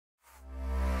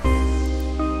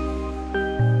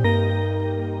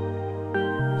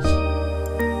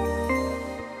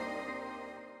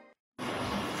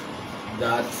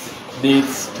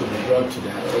needs to be brought to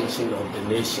the attention of the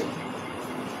nation,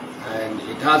 and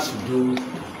it has to do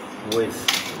with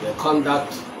the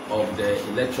conduct of the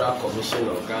Electoral Commission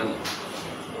of Ghana.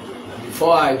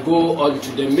 Before I go on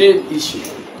to the main issue,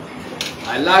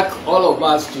 I'd like all of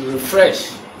us to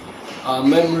refresh our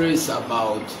memories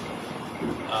about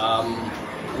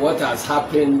what has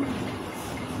happened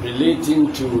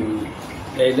relating to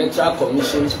the Electoral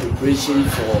Commission's preparation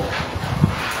for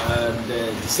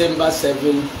the December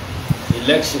 7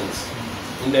 elections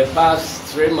in the past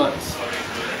 3 months.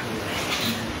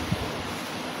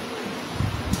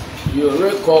 You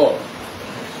recall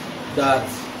that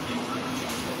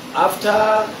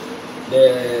after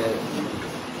the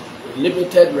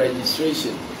limited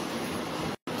registration,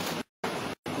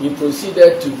 we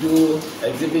proceeded to do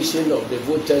exhibition of the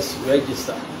voters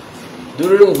register,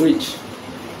 during which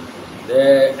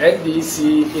the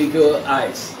NDC Eagle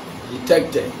Eyes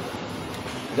detected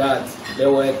that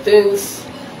there were things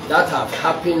that have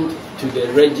happened to the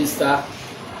register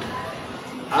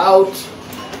out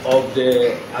of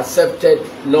the accepted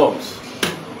norms,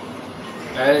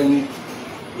 and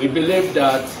we believe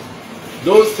that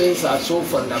those things are so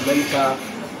fundamental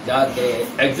that the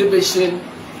exhibition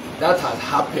that had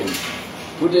happened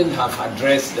couldn't have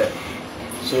addressed them.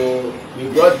 So we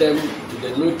brought them to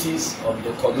the notice of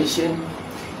the commission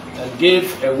and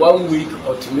gave a 1-week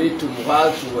ultimatum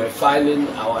whilst we were filing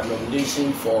our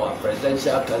nomination for our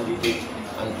presidential candidate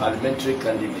and parliamentary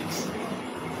candidates.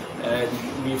 And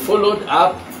we followed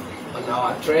up on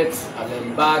our threats and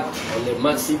embarked on a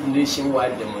massive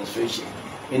nationwide demonstration.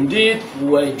 Indeed, we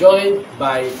were joined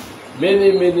by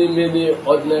many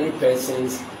ordinary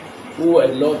persons who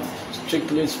were not,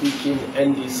 strictly speaking,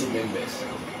 NDC members,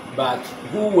 but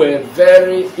who were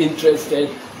very interested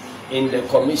in the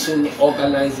commission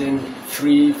organizing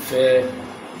free, fair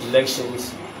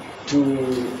elections to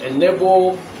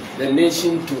enable the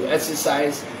nation to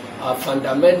exercise a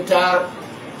fundamental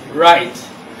right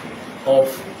of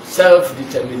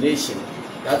self-determination,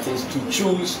 that is to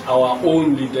choose our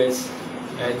own leaders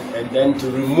and then to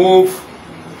remove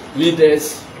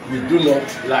leaders we do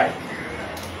not like.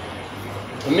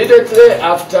 Immediately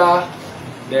after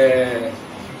the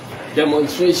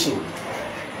demonstration,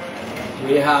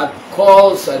 we had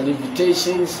calls and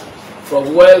invitations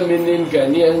from well-meaning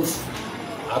Ghanaians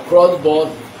across board,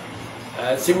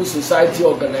 civil society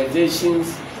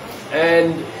organizations,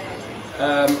 and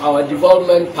our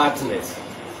development partners,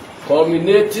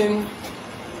 culminating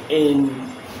in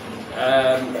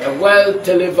a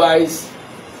well-televised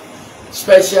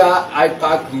special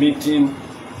IPAC meeting,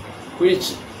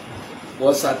 which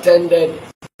was attended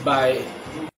by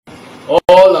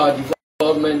all our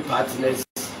development partners,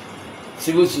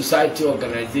 civil society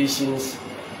organizations,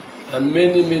 and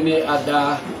many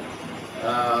other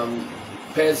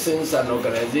persons and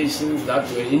organizations that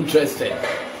were interested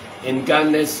in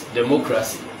Ghana's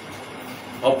democracy.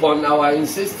 Upon our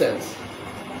insistence,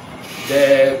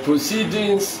 the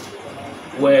proceedings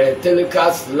were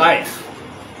telecast live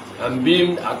and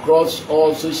beamed across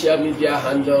all social media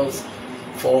handles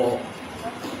for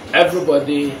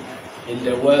everybody in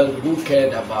the world who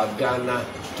cared about Ghana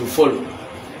to follow.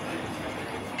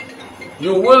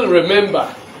 You will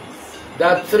remember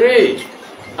that 3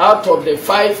 out of the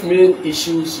 5 main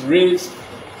issues raised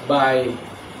by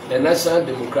the National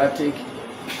Democratic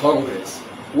Congress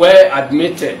were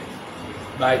admitted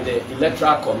by the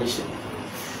Electoral Commission,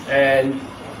 and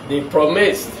they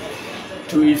promised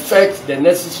to effect the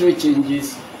necessary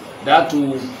changes that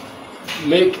will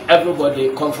make everybody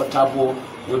comfortable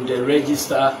with the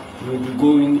register we'll be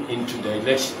going into the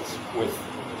elections with.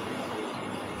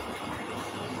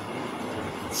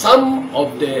 Some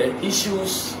of the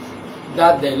issues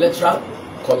that the Electoral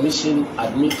Commission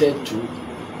admitted to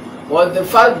was the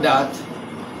fact that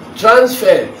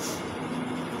transfers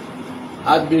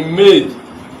had been made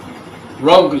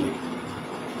wrongly,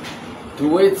 to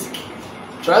which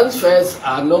transfers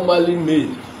are normally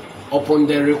made upon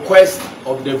the request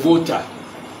of the voter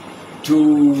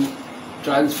to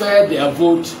transfer their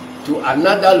vote to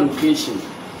another location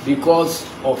because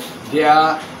of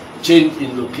their change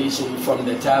in location from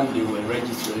the time they were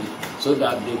registered, so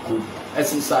that they could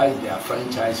exercise their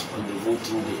franchise on the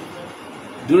voting day.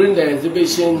 During the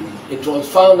exhibition, it was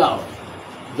found out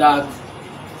that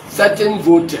certain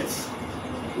voters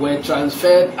were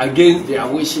transferred against their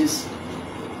wishes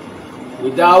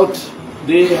without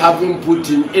they having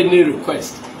put in any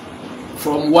request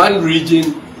from one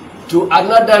region to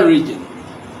another region.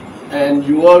 And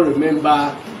you all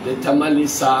remember the Tamale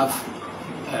South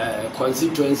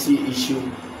constituency issue,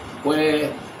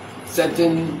 where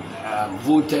certain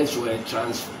voters were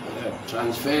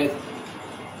transferred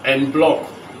en bloc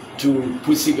to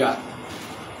Pusiga.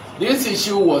 This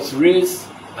issue was raised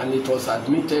and it was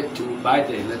admitted to by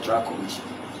the Electoral Commission.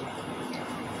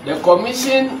 The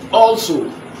Commission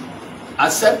also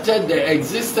accepted the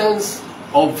existence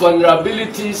of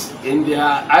vulnerabilities in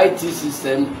their IT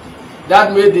system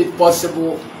that made it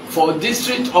possible for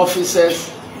district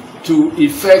officers to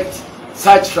effect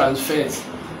such transfers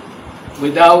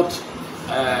without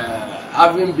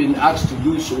having been asked to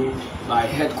do so by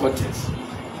headquarters.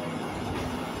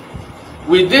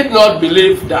 We did not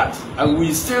believe that, and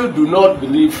we still do not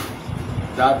believe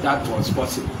that that was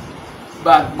possible.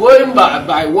 But going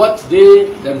by what they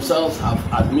themselves have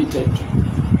admitted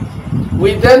to,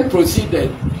 we then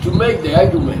proceeded to make the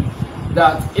argument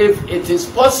that if it is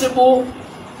possible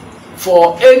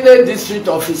for any district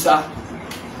officer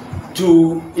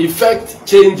to effect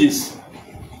changes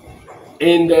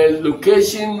in the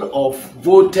location of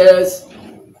voters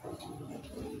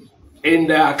in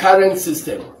their current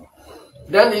system,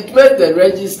 then it made the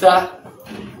register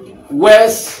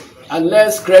worse and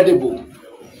less credible,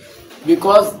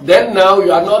 because then now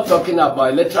you are not talking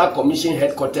about Electoral Commission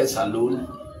headquarters alone,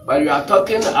 but you are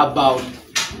talking about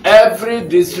every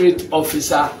district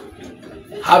officer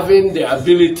having the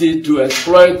ability to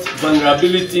exploit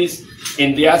vulnerabilities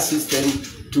in their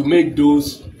system to make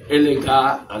those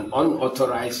illegal and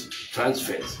unauthorized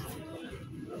transfers.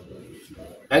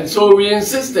 And so we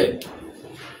insisted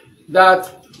that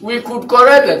we could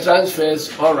correct the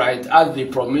transfers, all right, as they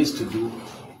promised to do,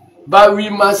 but we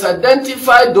must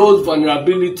identify those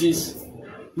vulnerabilities,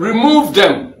 remove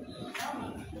them,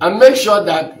 and make sure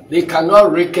that they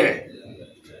cannot recur.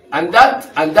 And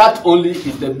that only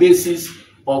is the basis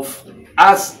of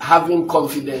us having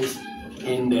confidence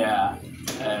in their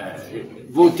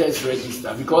voters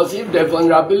register. Because if the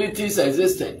vulnerabilities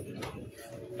existed,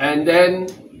 and then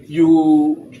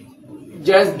you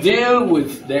just deal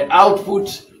with the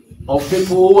output of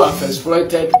people who have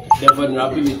exploited the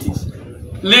vulnerabilities,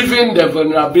 leaving the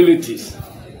vulnerabilities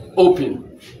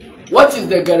open, what is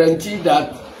the guarantee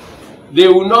that they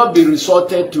will not be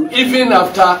resorted to even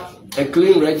after a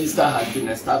clean register has been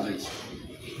established?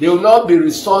 They will not be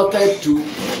resorted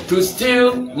to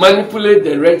still manipulate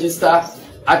the register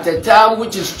at a time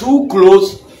which is too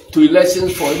close to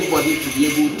elections for anybody to be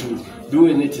able to do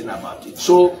anything about it.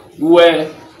 So we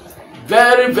were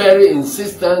very, very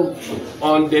insistent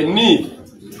on the need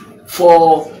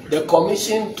for the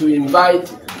Commission to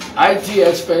invite IT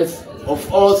experts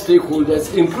of all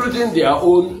stakeholders, including their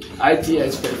own IT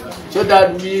experts, so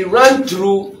that we run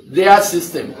through their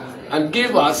system and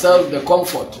give ourselves the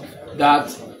comfort that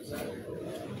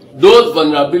those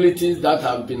vulnerabilities that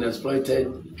have been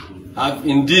exploited have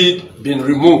indeed been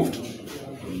removed.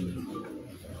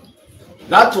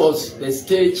 That was the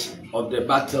stage of the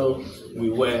battle we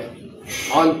were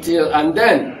until, and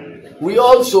then we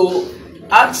also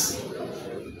asked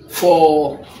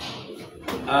for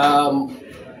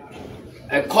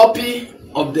a copy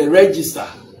of the register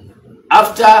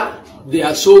after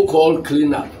their so-called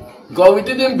cleanup, because we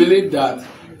didn't believe that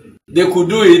they could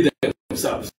do it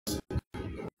themselves.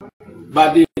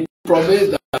 But they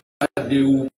promised that they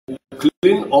will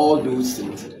clean all those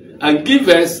things and give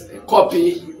us a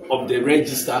copy of the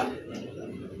register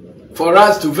for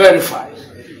us to verify.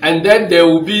 And then there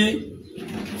will be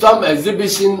some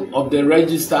exhibition of the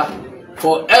register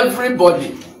for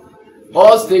everybody,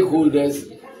 all stakeholders,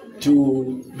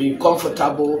 to be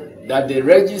comfortable that the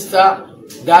register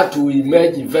that will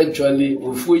emerge eventually,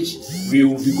 with which we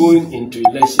will be going into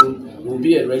election, will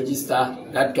be a register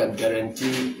that can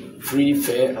guarantee free,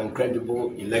 fair, and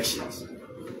credible elections.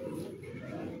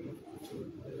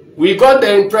 We got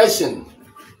the impression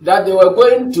that they were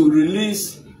going to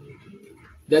release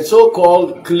the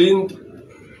so-called cleaned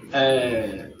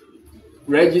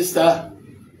register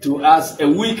to us a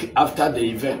week after the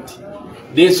event.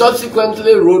 They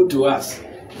subsequently wrote to us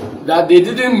that they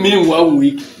didn't mean 1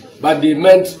 week, but they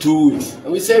meant 2 weeks.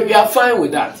 And we said we are fine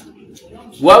with that.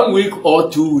 1 week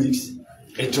or 2 weeks,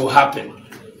 it will happen.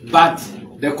 But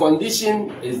the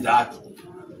condition is that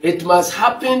it must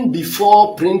happen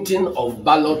before printing of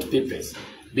ballot papers,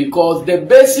 because the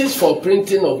basis for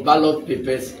printing of ballot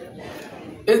papers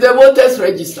is the voters'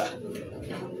 register.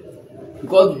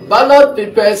 Because ballot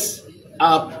papers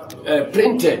are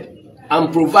printed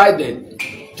and provided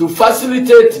to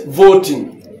facilitate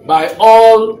voting by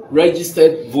all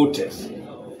registered voters.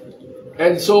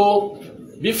 And so,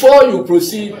 before you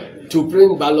proceed to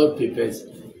print ballot papers,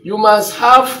 you must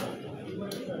have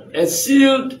a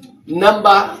sealed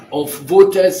number of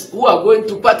voters who are going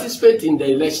to participate in the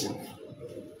election.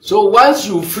 So once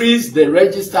you freeze the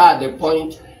register at the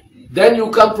point, then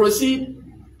you can proceed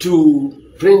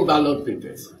to print ballot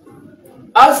papers.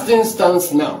 as things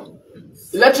stands now,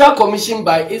 Electoral Commission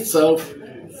by itself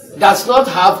does not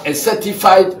have a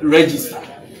certified register.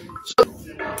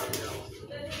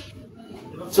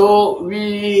 So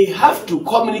we have to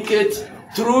communicate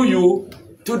through you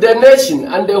to the nation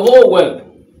and the whole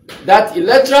world that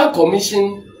Electoral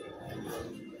Commission,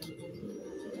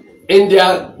 in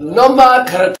their normal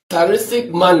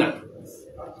characteristic manner,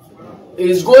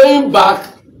 is going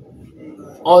back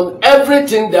on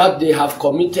everything that they have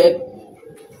committed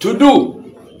to do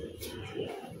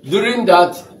during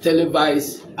that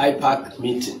televised IPAC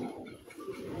meeting.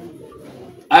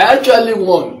 I actually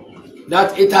warned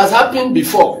that it has happened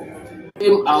before.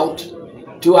 Came out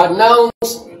to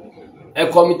announce a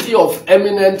committee of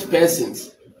eminent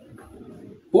persons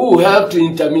who will help to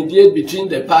intermediate between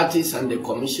the parties and the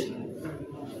commission.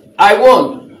 I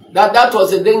warned that that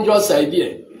was a dangerous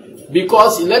idea,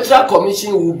 because Electoral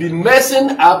Commission will be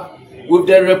messing up with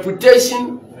the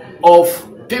reputation of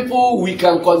people we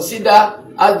can consider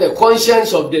as the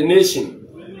conscience of the nation.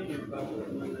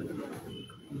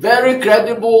 Very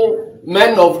credible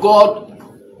men of God,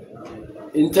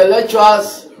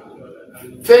 intellectuals,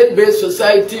 faith-based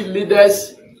society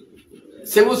leaders,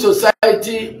 civil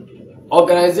society,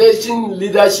 organization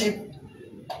leadership,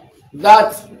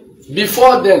 that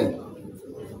before then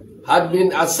had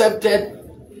been accepted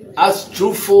as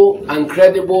truthful and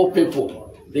credible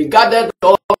people. They gathered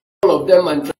all of them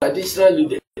and traditional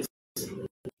leaders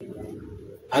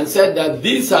and said that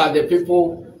these are the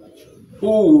people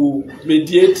who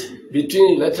mediate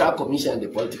between Electoral Commission and the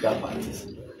political parties.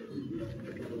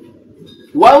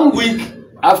 1 week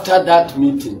after that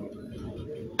meeting,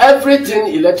 everything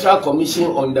Electoral Commission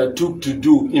undertook to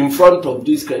do in front of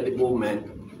these credible men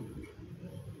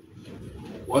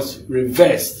was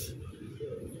reversed.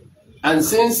 And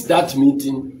since that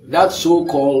meeting, that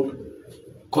so-called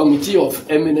committee of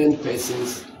eminent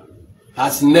persons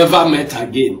has never met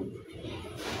again.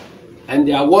 And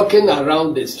they are walking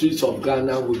around the streets of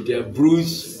Ghana with their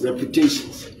bruised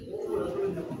reputations.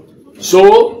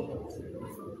 So,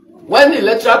 when the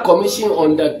Electoral Commission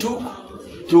undertook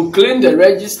to clean the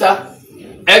register,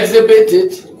 exhibit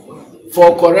it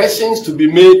for corrections to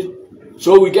be made,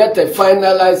 so we get a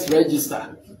finalized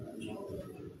register,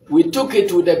 we took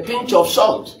it with a pinch of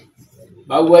salt,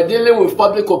 but we were dealing with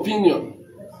public opinion.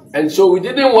 And so we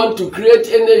didn't want to create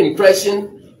any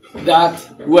impression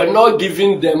that we were not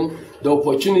giving them the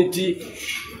opportunity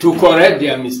to correct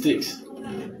their mistakes.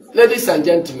 Ladies and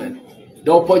gentlemen,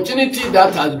 the opportunity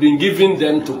that has been given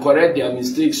them to correct their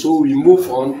mistakes so we move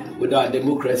on with our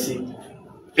democracy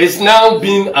is now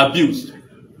being abused.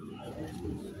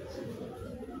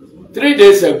 3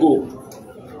 days ago,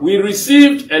 we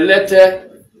received a letter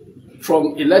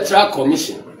from Electoral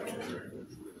Commission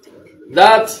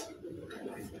that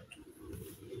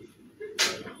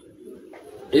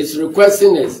is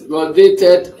requesting is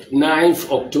dated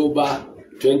 9th October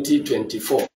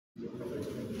 2024.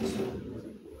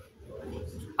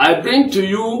 I bring to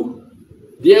you,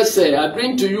 dear sir, I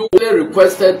bring to you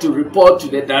requested to report to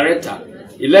the Director,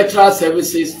 Electoral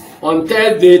Services, on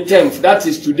Thursday 10th, that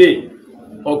is today,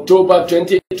 October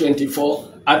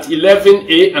 2024, at 11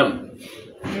 a.m.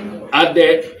 at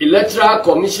the Electoral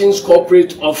Commission's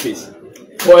corporate office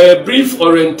for a brief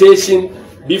orientation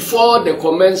before the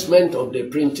commencement of the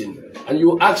printing. And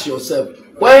you ask yourself,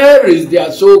 where is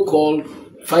their so-called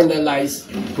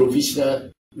finalized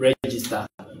provisional register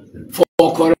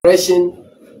for correction,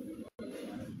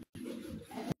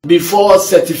 before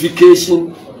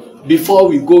certification, before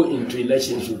we go into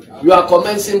elections? You are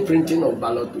commencing printing of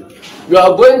ballot papers. You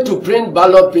are going to print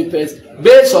ballot papers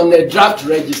based on a draft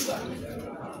register.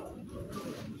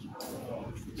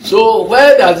 So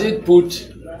where does it put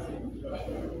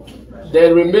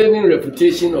the remaining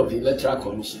reputation of the Electoral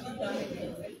Commission?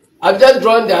 I've just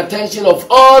drawn the attention of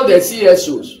all the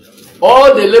CSOs,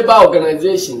 all the labor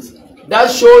organizations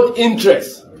that showed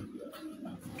interest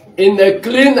in a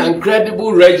clean and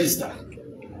credible register,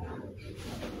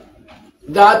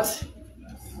 that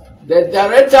the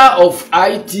Director of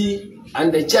IT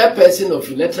and the Chairperson of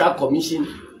Electoral Commission,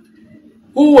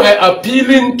 who were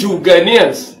appealing to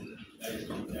Ghanaians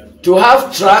to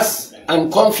have trust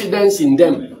and confidence in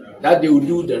them that they will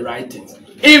do the right things.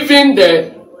 Even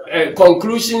the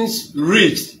conclusions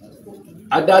reached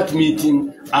at that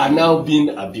meeting are now being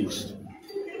abused.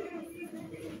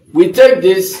 We take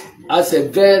this as a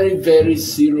very, very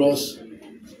serious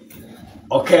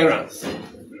occurrence.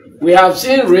 We have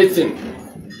seen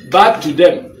written back to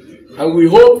them, and we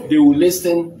hope they will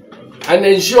listen and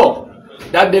ensure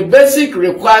that the basic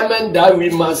requirement that we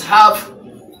must have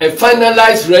a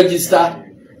finalized register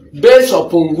based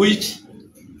upon which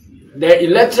the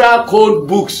electoral code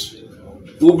books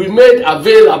will be made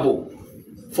available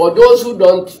for those who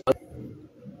don't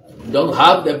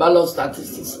have the ballot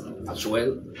statistics as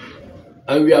well,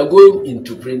 and we are going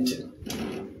into printing.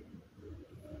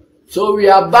 So we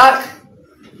are back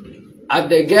at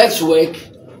the guesswork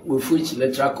with which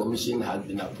Electoral Commission has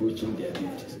been approaching their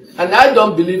duties. And I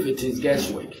don't believe it is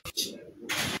guesswork.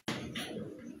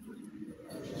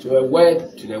 So a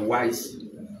word to the wise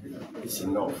is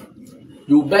enough.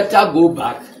 You better go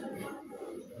back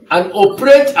and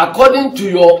operate according to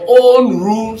your own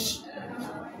rules,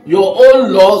 your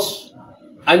own laws,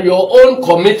 and your own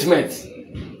commitment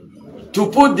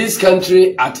to put this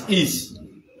country at ease.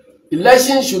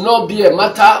 Elections should not be a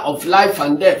matter of life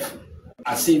and death,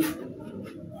 as if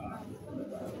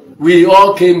we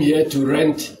all came here to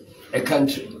rent a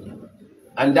country,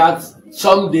 and that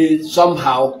someday,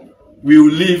 somehow, we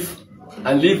will leave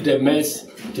and leave the mess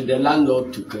to the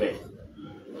landlord to clear.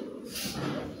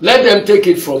 Let them take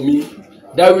it from me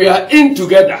that we are in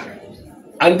together,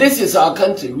 and this is our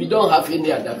country. We don't have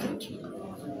any other country.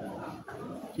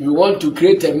 You want to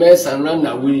create a mess and run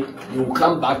away, you will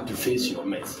come back to face your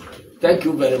mess. Thank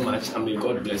you very much, and may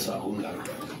God bless our homeland.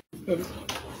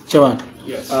 Chairman,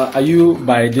 yes. Are you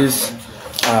by this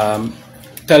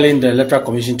telling the Electoral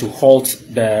Commission to halt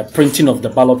the printing of the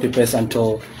ballot papers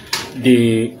until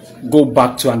they go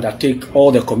back to undertake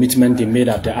all the commitment they made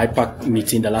at the IPAC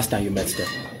meeting the last time you met them?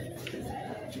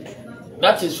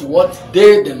 That is what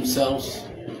they themselves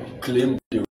claim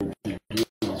they will be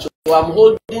doing. So I'm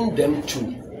holding them to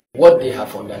what they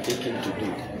have undertaken to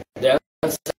do. The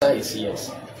answer is yes.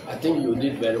 I think you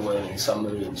did very well in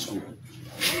summary in school.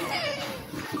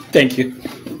 Thank you.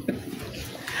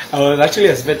 I was actually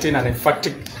expecting an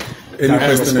emphatic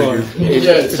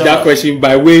that question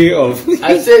by way of...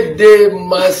 I said they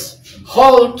must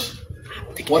halt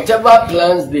whatever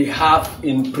plans they have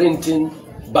in printing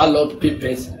ballot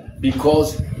papers,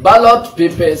 because ballot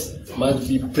papers must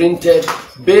be printed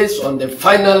based on the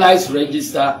finalized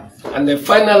register and the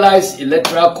finalized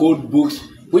electoral code books,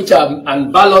 which are,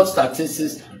 and ballot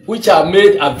statistics, which are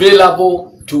made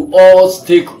available to all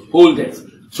stakeholders,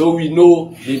 so we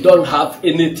know they don't have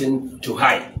anything to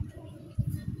hide.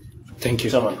 Thank you.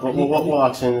 Chairman, what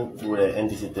action will the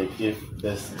NDC take if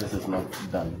this is not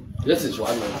done? This is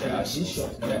one of the actions.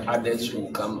 The others will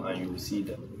come and you will see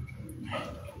them.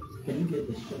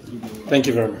 Thank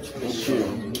you very much. Thank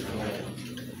you.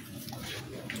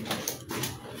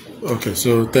 Okay,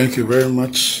 so thank you very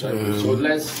much. So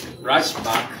let's rush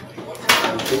back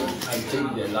and take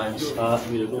the lunch.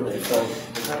 We'll go there first.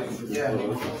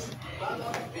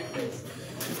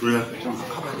 I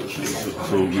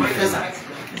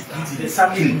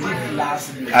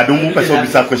don't want to be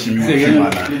question.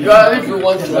 If you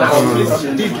want to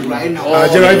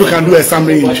General, you can do a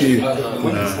summary in